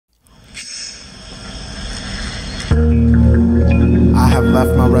have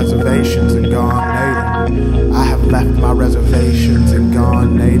left my reservations and gone native. I have left my reservations and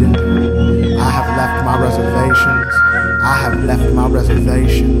gone native. I have left my reservations. I have left my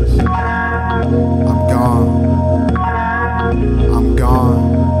reservations. I'm gone. I'm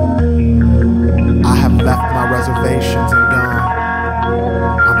gone. I have left my reservations and gone.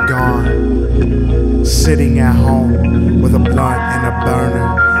 I'm gone. Sitting at home with a blunt and a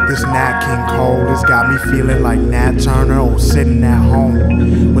burner. This Nat King cold has got me feeling like Nat Turner. Oh, sitting at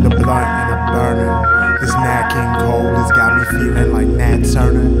home with a blunt and a burner. This Nat King cold has got me feeling like Nat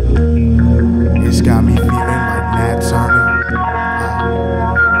Turner. It's got me feeling like Nat Turner.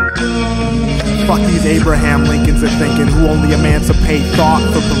 Fuck these Abraham Lincolns are thinking who only emancipate thought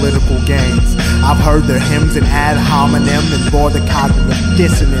for political gains. I've heard their hymns and ad hominem and bore the cognitive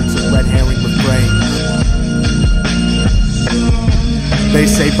dissonance of red herring refrains. They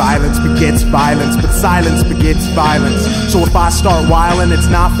say violence begets violence, but silence begets violence. So if I start whiling, it's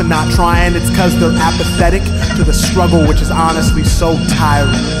not for not trying, it's cause they're apathetic to the struggle, which is honestly so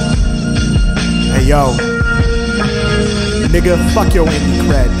tiring. Hey yo, nigga, fuck your indie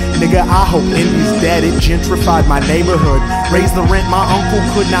cred. Nigga, I hope indie's dead. It gentrified my neighborhood, raised the rent my uncle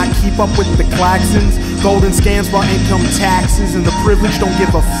could not keep up with the Claxons. Golden scams brought income taxes, and the privileged don't give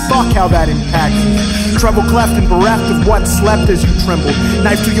a fuck how that impacts you. Treble cleft and bereft of what slept as you trembled.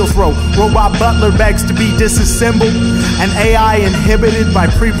 Knife to your throat, robot butler begs to be disassembled. An AI inhibited by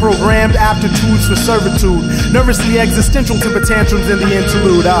pre-programmed aptitudes for servitude. Nervously existential temper tantrums in the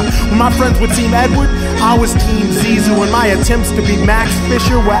interlude. When my friends would team Edward, I was team Zizou, and my attempts to be Max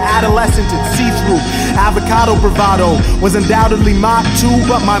Fisher were adolescent and see-through. Avocado bravado was undoubtedly mocked too,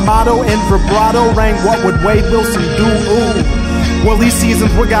 but my motto in vibrato rang, what would Wade Wilson do? Ooh. Well, these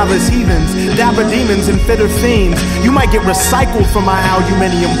seasons were godless heathens, dapper demons and fitter fiends. You might get recycled from my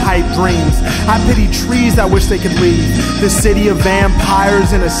aluminium pipe dreams. I pity trees that wish they could leave the city of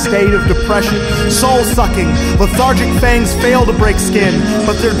vampires in a state of depression. Soul-sucking, lethargic fangs fail to break skin,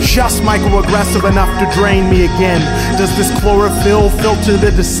 but they're just microaggressive enough to drain me again. Does this chlorophyll filter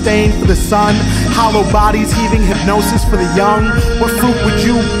the disdain for the sun? Hollow bodies heaving hypnosis for the young? What fruit would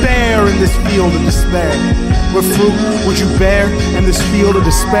you bear in this field of despair? What fruit would you bear in this field of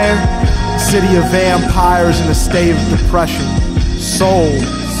despair? A city of vampires in a state of depression. Soul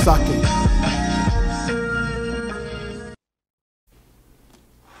sucking.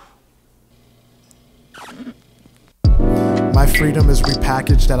 My freedom is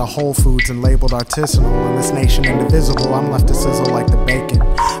repackaged at a Whole Foods and labeled artisanal. In this nation indivisible, I'm left to sizzle like the bacon.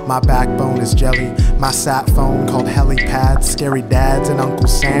 My backbone is jelly, my sat phone called helipads. Scary dads and Uncle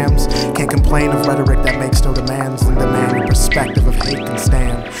Sam's can't complain of rhetoric that makes no demands than demand your perspective of hate can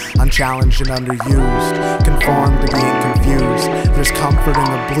stand. Unchallenged and underused, conformed to being confused. There's comfort in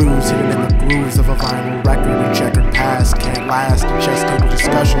the blues hidden in the grooves of a vinyl record and checkered past. Can't last in chess table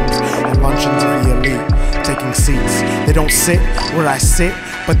discussions and luncheons of the elite. Taking seats, they don't sit where I sit,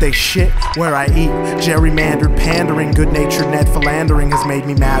 but they shit where I eat. Gerrymandered pandering, good-natured Ned philandering has made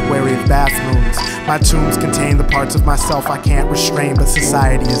me mad wary of bathrooms. My tunes contain the parts of myself I can't restrain, but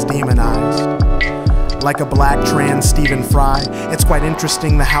society is demonized. Like a black trans Stephen Fry, it's quite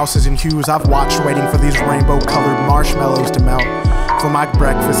interesting the houses and hues I've watched waiting for these rainbow-colored marshmallows to melt. For my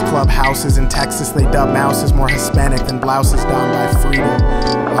breakfast club houses in Texas, they dub mouses more Hispanic than blouses donned by Friedel.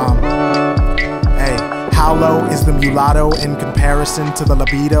 How low is the mulatto in comparison to the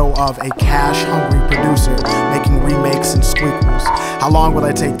libido of a cash-hungry producer making remakes and squeakles? How long will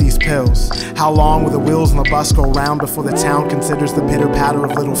I take these pills? How long will the wheels on the bus go round before the town considers the pitter-patter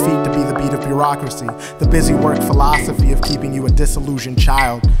of little feet to be the beat of bureaucracy? The busy work philosophy of keeping you a disillusioned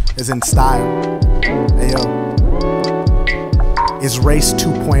child is in style. Ayo. Is Race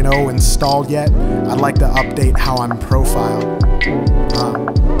 2.0 installed yet? I'd like to update how I'm profiled.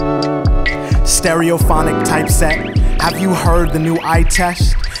 Stereophonic typeset. Have you heard the new eye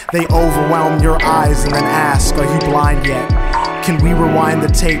test? They overwhelm your eyes and then ask, are you blind yet? Can we rewind the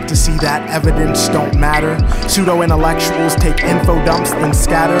tape to see that evidence don't matter? Pseudo-intellectuals take info dumps then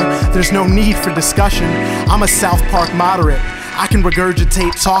scatter. There's no need for discussion. I'm a South Park moderate. I can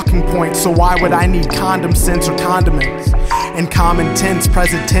regurgitate talking points, so why would I need condom sense or condiments? In common tense,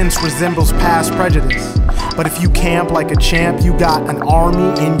 present tense resembles past prejudice. But if you camp like a champ, you got an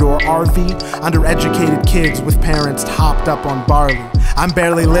army in your RV. Undereducated kids with parents hopped up on barley. I'm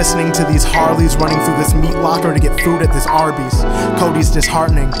barely listening to these Harleys running through this meat locker to get food at this Arby's. Cody's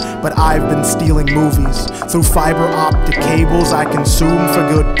disheartening, but I've been stealing movies. Through fiber optic cables I consume for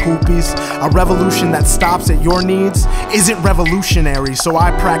good poopies. A revolution that stops at your needs isn't revolutionary, so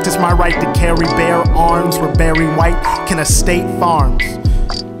I practice my right to carry bare arms where Barry White can estate farms.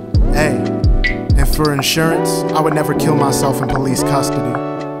 Hey. And were insurance, I would never kill myself in police custody.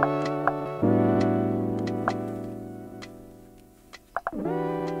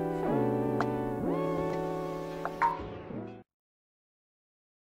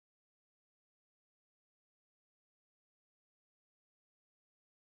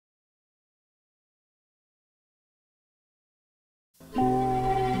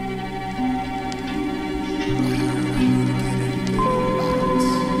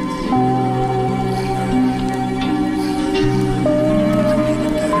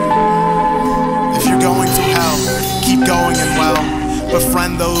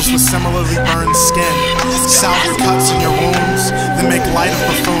 Befriend those with similarly burned skin. Salve your cuts in your wounds, then make light of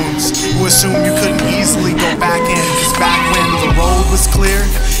buffoons who assume you couldn't easily go back in. Cause back when the road was clear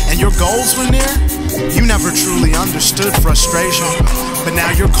and your goals were near, you never truly understood frustration. But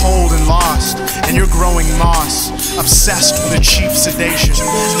now you're cold and lost, and you're growing moss, obsessed with a cheap sedation.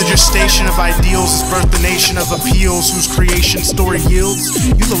 The gestation of ideals has birthed the nation of appeals whose creation story yields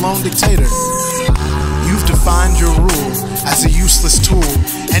you the lone dictator. You've defined your rule as a useless tool,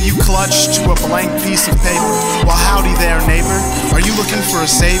 and you clutch to a blank piece of paper. Well, howdy there, neighbor. Are you looking for a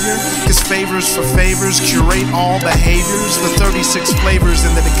savior? Cause favors for favors curate all behaviors, the 36 flavors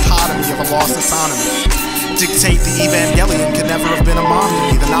in the dichotomy of a lost autonomy. Dictate the Evangelion could never have been a mom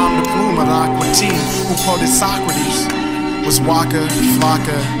to me. The nom de plume of Aquatine who quoted Socrates was Waka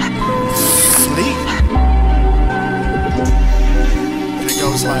Flocka Fleet. And it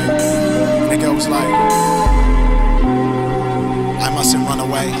goes like, I mustn't run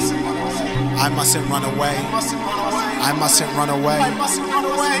away. I mustn't run away. I mustn't run away. I mustn't run away. I mustn't run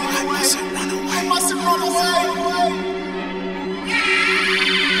away. I mustn't run away.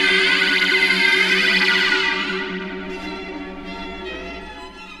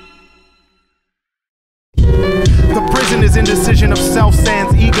 The prison is indecision of self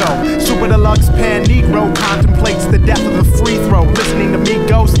sans ego. Super deluxe pan negro contemplates the death of the free throw. Listening to me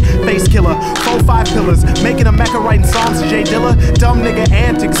ghost, face killer, 4-5 pillars, making a mecha writing songs to J Dilla. Dumb nigga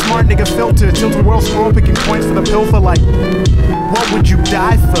antics, smart nigga filter, tilted world scroll picking points for the pilfer. Like, what would you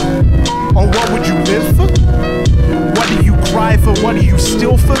die for? Or what would you live for? What do you cry for? What do you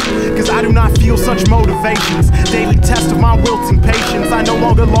steal for? Cause I do not feel such motivations. Daily test of my wilting patience. I no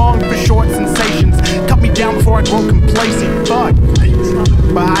longer long for short sensations. Cut me down before I grow complacent. Fuck.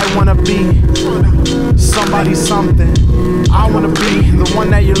 But I wanna be somebody something. I wanna be the one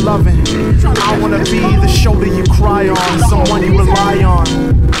that you're loving. I wanna be the shoulder you cry on, someone you rely on.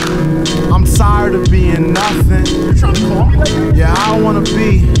 I'm tired of being nothing. Yeah, I wanna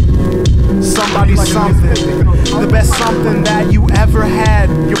be somebody something. The best something that you ever had.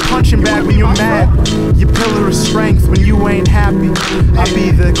 Your punching bag when you're mad. Your pillar of strength when you ain't happy. I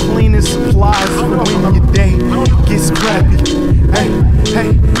be the cleanest supplies for when your day gets crappy. Hey,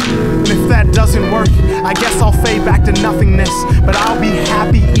 and if that doesn't work, I guess I'll fade back to nothingness. But I'll be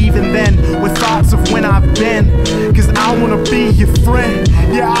happy even then with thoughts of when I've been. Cause I wanna be your friend.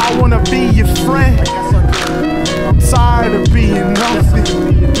 Yeah, I wanna be your friend. I'm tired of being nothing.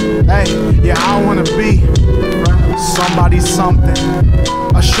 Hey, yeah, I wanna be somebody something.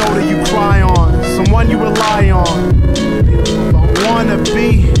 A shoulder you cry on, someone you rely on. I wanna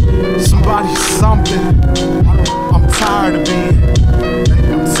be somebody something. I'm tired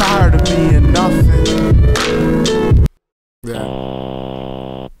of being nothing.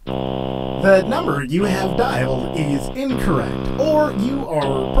 The number you have dialed is incorrect, or you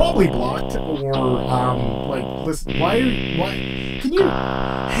are probably blocked, or listen, why can you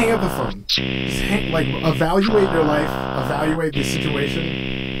hang up the phone? Just evaluate your life, evaluate the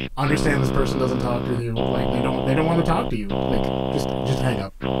situation, understand this person doesn't talk to you, they don't want to talk to you, just hang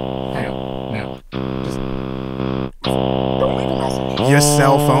up now, Your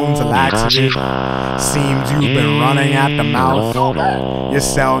cell phone's a laxative. Seems you've been running at the mouth. Your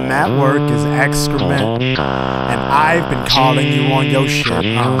cell network is excrement, and I've been calling you on your shit.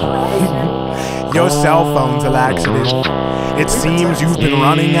 Your cell phone's a laxative. It seems you've been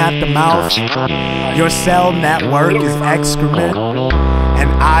running at the mouth. Your cell network is excrement,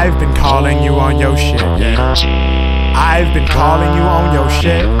 and I've been calling you on your shit. I've been calling you on your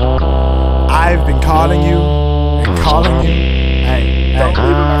shit. I've been calling you and calling you. Hey.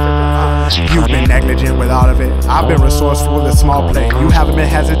 You've been negligent with all of it. I've been resourceful with a small plate. You haven't been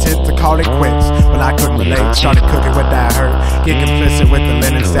hesitant to call it quits. Well, I couldn't relate. Started cooking with that hurt. Get complicit with the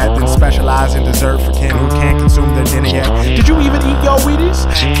linen set. Then specialize in dessert for kin who can't consume their dinner yet. Did you even eat your Wheaties?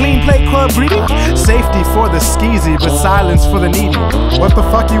 Clean plate club breeding? Safety for the skeezy, but silence for the needy. What the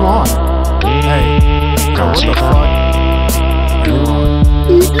fuck you on? Hey, yo, what the fuck?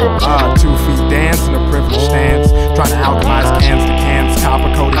 2 feet dance in a privileged stance, trying to alchemize cans to cans,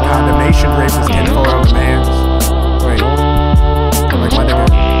 copper coated condemnation, rapist tinfoil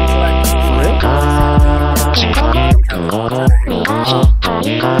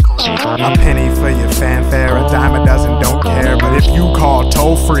call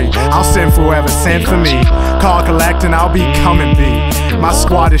toll free. I'll send for whoever sent for me. Call collect and I'll be coming be. My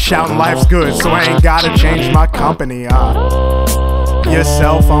squad is shouting life's good, so I ain't gotta change my company. Your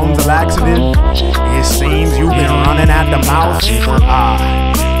cell phone's a laxative. It seems you've been running at the mouth.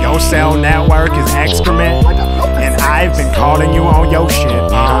 Your cell network is excrement, and I've been calling you on your shit.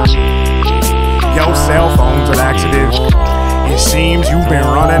 Your cell phone's a laxative. It seems you've been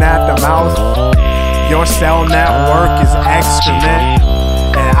running at the mouth. Your cell network is excrement,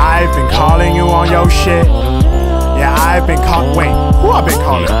 and I've been calling you on your shit. Yeah, I've been called. Wait, who I've been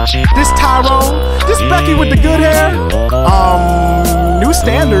calling? This Tyrone? This Becky with the good hair? New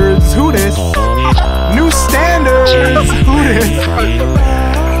standards, who this? New standards, who this?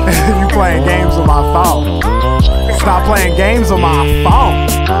 You playing games on my phone. Stop playing games on my phone.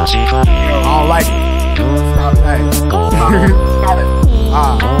 I don't like it.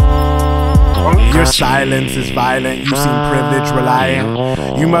 Your silence is violent, you seem privileged,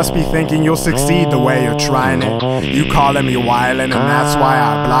 reliant. You must be thinking you'll succeed the way you're trying it. You calling me wildin', and that's why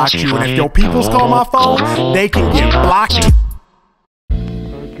I blocked you. And if your peoples call my phone, they can get blocked.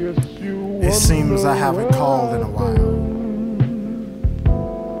 It seems I haven't called in a while.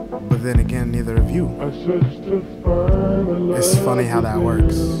 But then again, neither of you. It's funny how that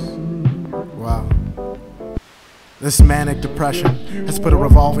works. Wow. This manic depression has put a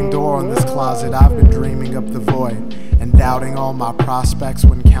revolving door on this closet. I've been dreaming up the void and doubting all my prospects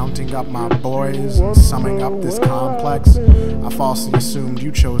when counting up my boys and summing up this complex. I falsely assumed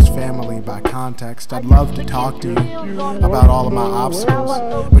you chose family by context. I'd love to talk to you about all of my obstacles,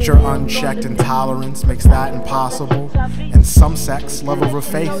 but your unchecked intolerance makes that impossible. In some sects, love over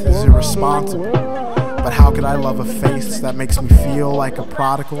faith is irresponsible. But how could I love a face that makes me feel like a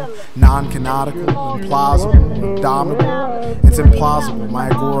prodigal, non-canonical, implausible, indomitable? It's implausible, my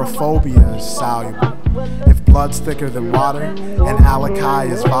agoraphobia is soluble. If blood's thicker than water, and Alakai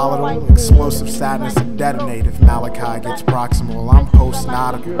is volatile, explosive sadness would detonate if Malachi gets proximal. I'm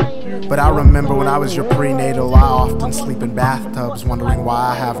post-nautical, but I remember when I was your prenatal, I often sleep in bathtubs, wondering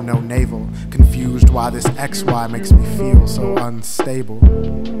why I have no navel, confused why this XY makes me feel so unstable.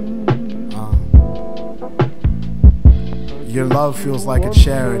 Your love feels like a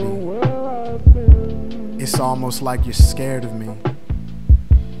charity. It's almost like you're scared of me.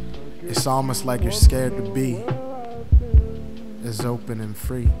 It's almost like you're scared to be as open and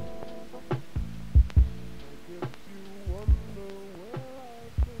free.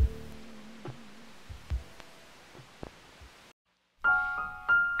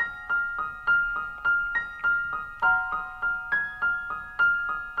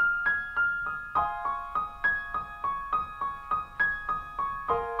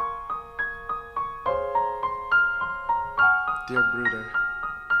 Dear Brooder,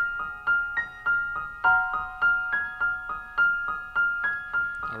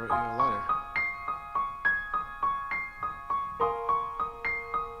 I wrote you a letter.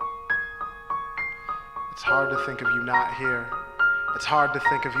 It's hard to think of you not here. It's hard to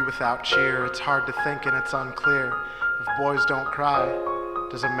think of you without cheer. It's hard to think and it's unclear. If boys don't cry,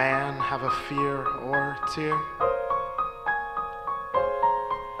 does a man have a fear or tear?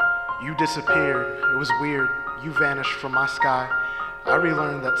 You disappeared. It was weird. You vanished from my sky. I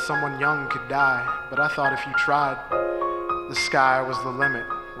relearned that someone young could die, but I thought if you tried, the sky was the limit.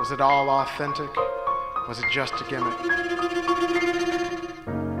 Was it all authentic? Was it just a gimmick?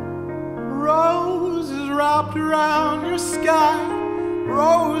 Roses wrapped around your sky,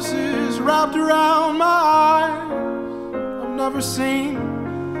 roses wrapped around my eyes. I've never seen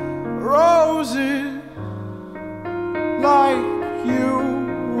roses like you.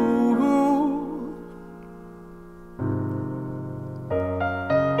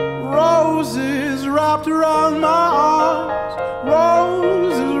 Roses wrapped around my arms,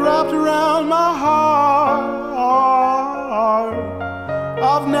 roses wrapped around my heart.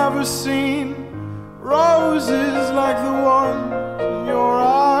 I've never seen roses like the ones in your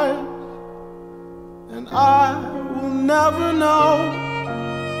eyes, and I will never know,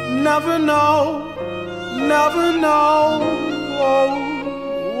 never know, never know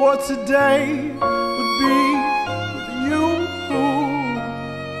what today would be with you.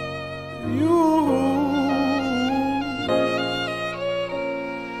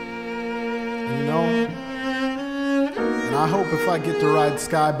 And I hope if I get to ride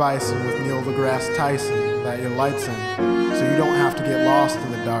Sky Bison with Neil deGrasse Tyson that your light's in, so you don't have to get lost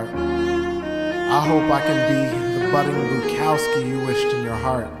in the dark. I hope I can be the budding Bukowski you wished in your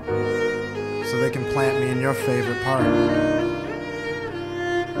heart, so they can plant me in your favorite part.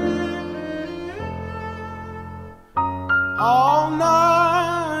 All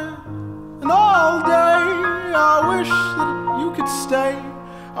night and all day, I wish that you could stay. state.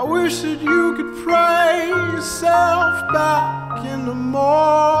 I wish that you could pray yourself back into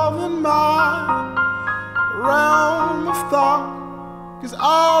more than my realm of thought. 'Cause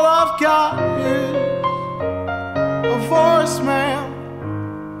all I've got is a voicemail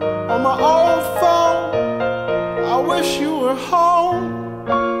on my old phone. I wish you were home.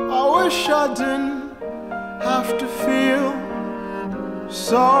 I wish I didn't have to feel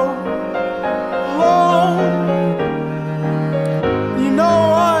so alone. You know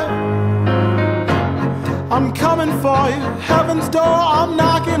what? I'm coming for you. Heaven's door, I'm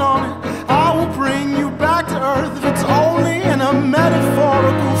knocking on it. I will bring you back to earth if it's only in a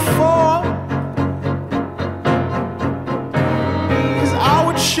metaphorical form. 'Cause I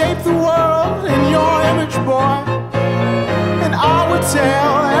would shape the world in your image, boy. And I would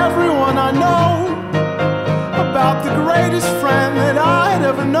tell everyone I know about the greatest friend that I'd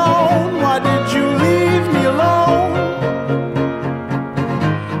ever known. Why did you leave me alone?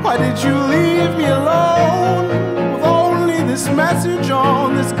 Why did you leave me alone with only this message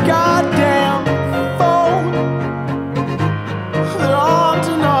on this goddamn phone? There aren't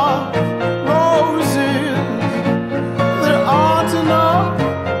enough roses. There aren't enough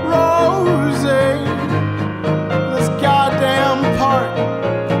roses. This goddamn part.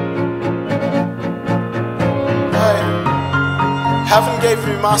 Hey, heaven gave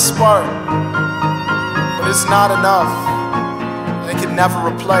me my spark, but it's not enough. It can never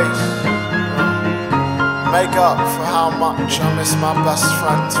replace, make up for how much I miss my best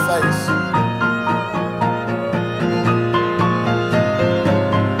friend's face.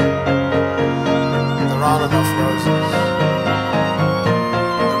 There aren't enough roses.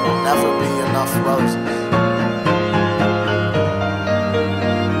 There will never be enough roses.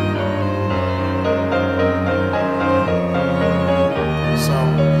 So,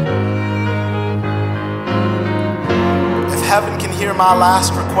 if heaven can hear my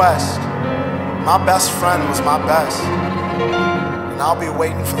last request, my best friend was my best, and I'll be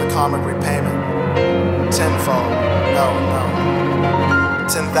waiting for the karmic repayment. Tenfold, no,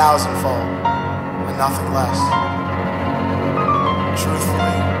 10,000-fold, and nothing less.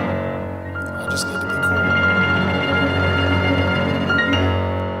 Truthfully, I just need to be cool.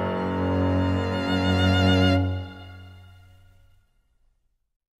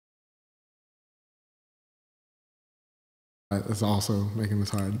 It's also making this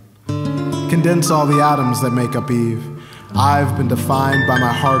hard. Condense all the atoms that make up Eve. I've been defined by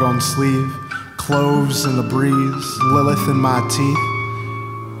my heart on sleeve, cloves in the breeze, Lilith in my teeth.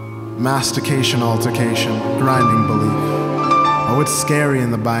 Mastication, altercation, grinding belief. Oh, it's scary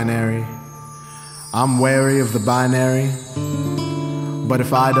in the binary. I'm wary of the binary. But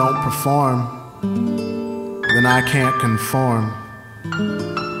if I don't perform, then I can't conform.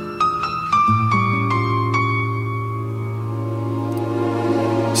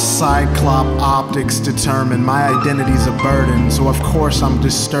 Cyclop optics determine my identity's a burden, so of course I'm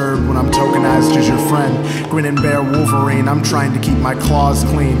disturbed when I'm tokenized as your friend. Grin and bear Wolverine, I'm trying to keep my claws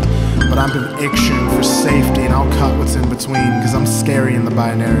clean, but I'm an iction for safety, and I'll cut what's in between, cause I'm scary in the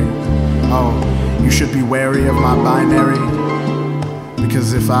binary. Oh, you should be wary of my binary,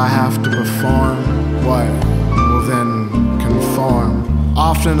 because if I have to perform, what? Well then, conform.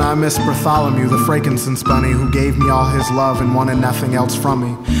 Often I miss Bartholomew, the frankincense bunny, who gave me all his love and wanted nothing else from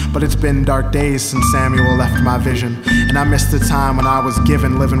me. But it's been dark days since Samuel left my vision, and I miss the time when I was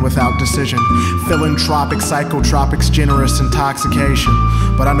given, living without decision. Philanthropic, psychotropics, generous intoxication.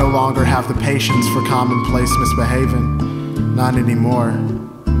 But I no longer have the patience for commonplace misbehaving. Not anymore.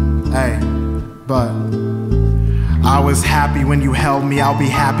 Hey, but I was happy when you held me, I'll be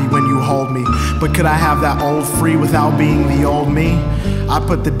happy when you hold me. But could I have that old free without being the old me? I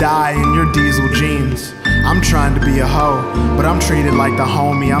put the dye in your diesel jeans. I'm trying to be a hoe, but I'm treated like the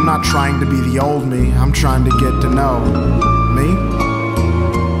homie. I'm not trying to be the old me, I'm trying to get to know me.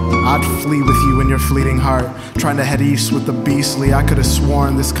 I'd flee with you in your fleeting heart, trying to head east with the beastly. I could have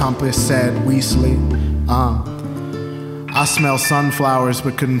sworn this compass said Weasley. I smell sunflowers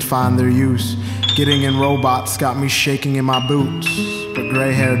but couldn't find their use. Getting in robots got me shaking in my boots. But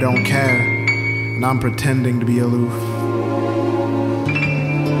gray hair don't care, and I'm pretending to be aloof.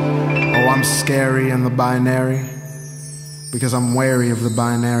 Oh, I'm scary in the binary, because I'm wary of the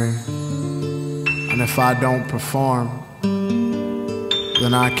binary. And if I don't perform,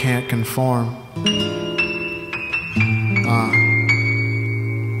 then I can't conform.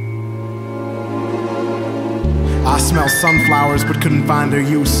 I smell sunflowers but couldn't find their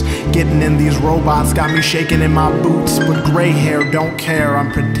use. Getting in these robots got me shaking in my boots. But gray hair don't care,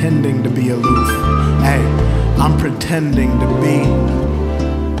 I'm pretending to be aloof. Hey, I'm pretending to be.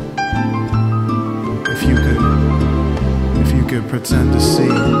 If you could could pretend to see,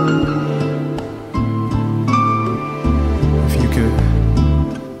 if you could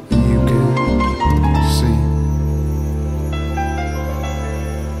see.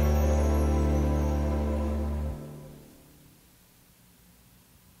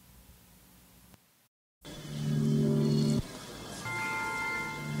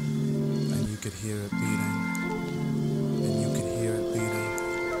 And you could hear it beating, and you could hear it beating,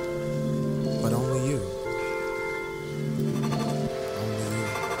 but only you.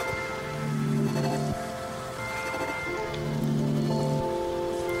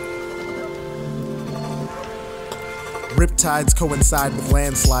 Riptides coincide with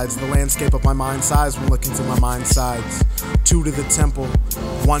landslides. The landscape of my mind's eyes when looking to my mind's sides. 2 to the temple,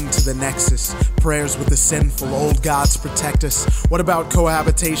 1 to the nexus. Prayers with the sinful, old gods protect us. What about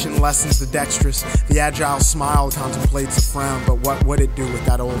cohabitation lessens the dexterous? The agile smile contemplates a frown, but what would it do with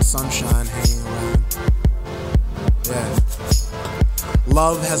that old sunshine hanging around? Yeah.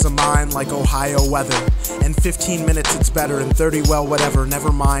 Love has a mind like Ohio weather. In 15 minutes it's better, in 30 well whatever.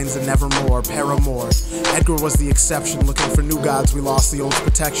 Never minds and nevermore, paramour. Edgar was the exception, looking for new gods we lost the old's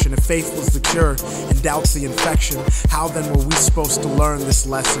protection. If faith was the cure and doubt's the infection, how then were we supposed to learn this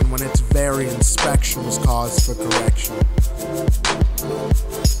lesson when its very inspection was cause for correction?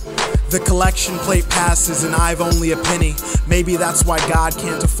 The collection plate passes and I've only a penny. Maybe that's why God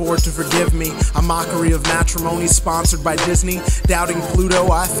can't afford to forgive me. A mockery of matrimony sponsored by Disney. Doubting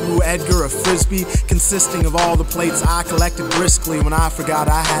Pluto, I threw Edgar a frisbee consisting of all the plates I collected briskly when I forgot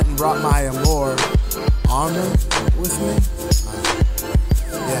I hadn't brought my amour armor with me.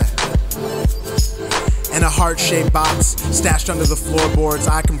 Yeah. In a heart-shaped box, stashed under the floorboards,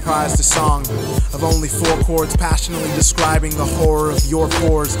 I comprised a song of only 4 chords, passionately describing the horror of your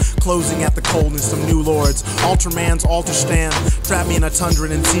pores, closing at the coldness of new lords. Ultraman's altar stand trapped me in a tundra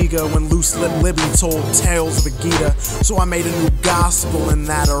in Antigua when loose-lipped Libby told tales of the Gita. So I made a new gospel in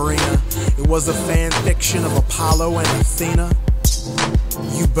that arena. It was a fan fiction of Apollo and Athena.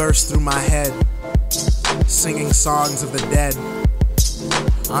 You burst through my head, singing songs of the dead.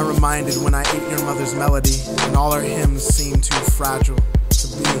 I'm reminded when I ate your mother's melody, and all her hymns seem too fragile to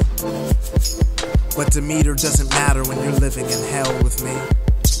be. But Demeter doesn't matter when you're living in hell with me.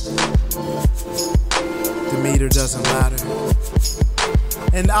 Demeter doesn't matter.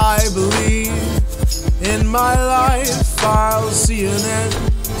 And I believe in my life I'll see an end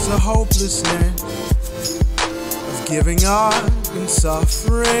to hopelessness of giving up and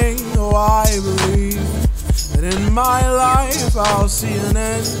suffering. Oh, I believe that in my life I'll see an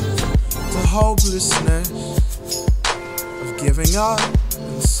end to hopelessness of giving up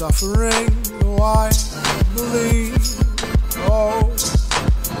and suffering. Oh, I believe. Oh,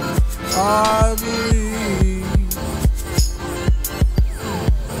 I believe.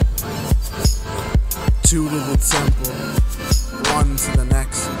 2 to the temple, 1 to the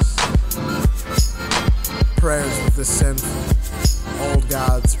nexus. Prayers with the sinful, old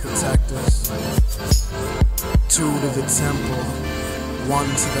gods protect us. 2 to the temple, 1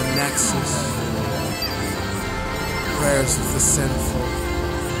 to the nexus. Prayers with the sinful.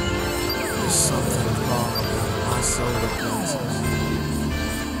 There's something wrong with my solar plexus.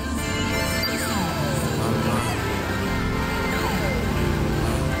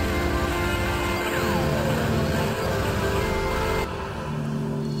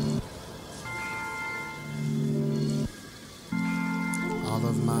 All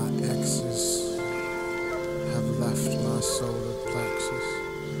of my exes have left my solar plexus,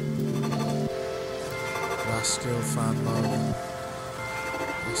 but I still find love.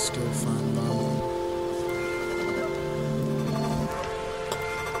 I still find love.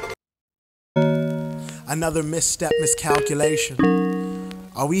 Another misstep, miscalculation.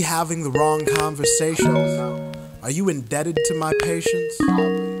 Are we having the wrong conversation? Are you indebted to my patience?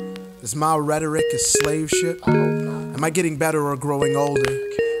 Is my rhetoric a slave ship? Am I getting better or growing older?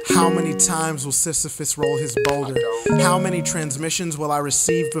 How many times will Sisyphus roll his boulder? How many transmissions will I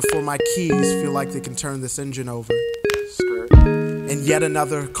receive before my keys feel like they can turn this engine over? In yet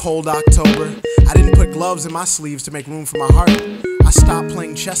another cold October, I didn't put gloves in my sleeves to make room for my heart. I stopped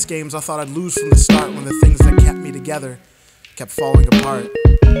playing chess games I thought I'd lose from the start when the things that kept me together kept falling apart.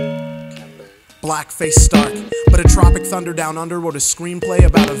 Blackface stark, but a Tropic Thunder Down Under wrote a screenplay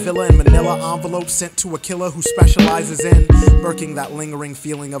about a villa in Manila envelope sent to a killer who specializes in murking that lingering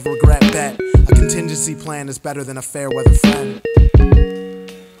feeling of regret. Bet a contingency plan is better than a fair weather friend.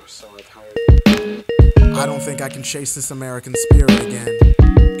 I don't think I can chase this American spirit again,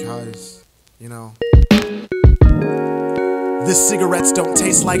 cause, you know, this cigarettes don't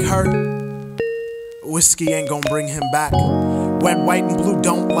taste like her. Whiskey ain't gonna bring him back. Red, white, and blue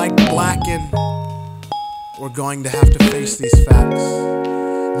don't like black, and we're going to have to face these facts.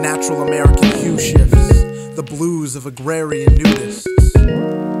 Natural American hue shifts, the blues of agrarian nudists.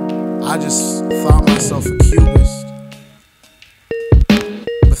 I just thought myself a cubist,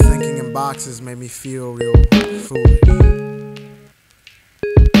 but thinking in boxes made me feel real foolish.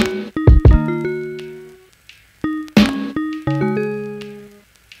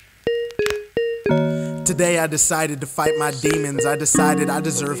 Today I decided to fight my demons. I decided I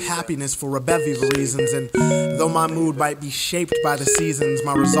deserve happiness for a bevy of reasons. And though my mood might be shaped by the seasons,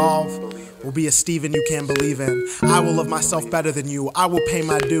 my resolve will be a Steven you can believe in. I will love myself better than you. I will pay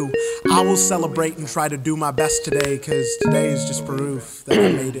my due. I will celebrate and try to do my best today, cause today is just proof that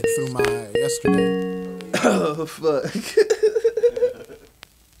I made it through my yesterday. Oh, fuck.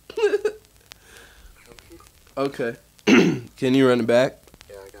 Okay. Can you run it back?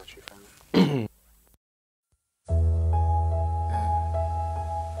 Yeah, I got you, Femme.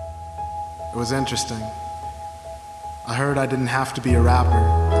 It was interesting. I heard I didn't have to be a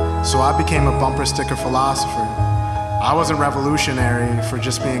rapper, so I became a bumper sticker philosopher. I wasn't revolutionary for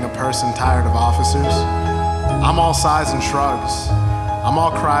just being a person tired of officers. I'm all sighs and shrugs. I'm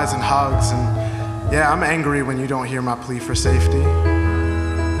all cries and hugs, and yeah, I'm angry when you don't hear my plea for safety.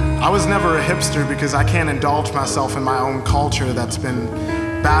 I was never a hipster because I can't indulge myself in my own culture that's been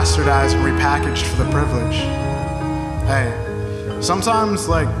bastardized and repackaged for the privilege. Hey, sometimes,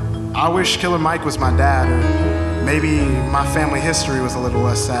 I wish Killer Mike was my dad, or maybe my family history was a little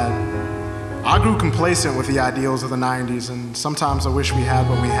less sad. I grew complacent with the ideals of the 90s, and sometimes I wish we had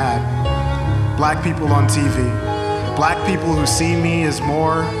what we had. Black people on TV. Black people who see me as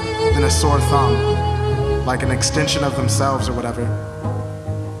more than a sore thumb, like an extension of themselves or whatever.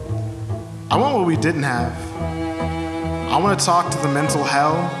 I want what we didn't have. I want to talk to the mental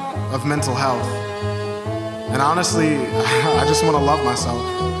hell of mental health. And honestly, I just want to love myself.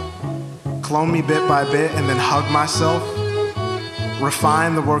 Clone me bit by bit and then hug myself.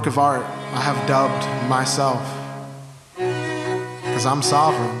 Refine the work of art I have dubbed myself. 'Cause I'm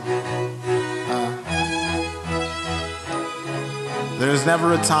sovereign. There's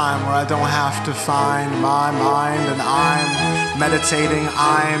never a time where I don't have to find my mind, and I'm meditating,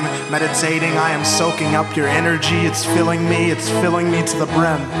 I am soaking up your energy, it's filling me to the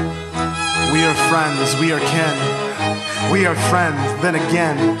brim. We are friends, we are kin, we are friends, then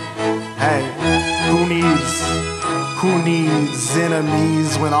again. Hey, who needs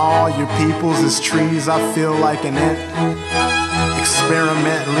enemies when all your peoples is trees? I feel like an ant,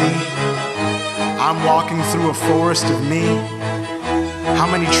 experimentally. I'm walking through a forest of me. How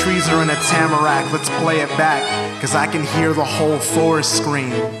many trees are in a tamarack? Let's play it back, 'cause I can hear the whole forest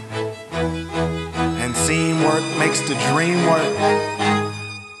scream. And teamwork makes the dream work.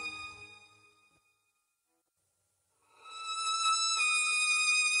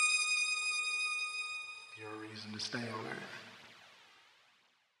 You're a reason to stay on Earth.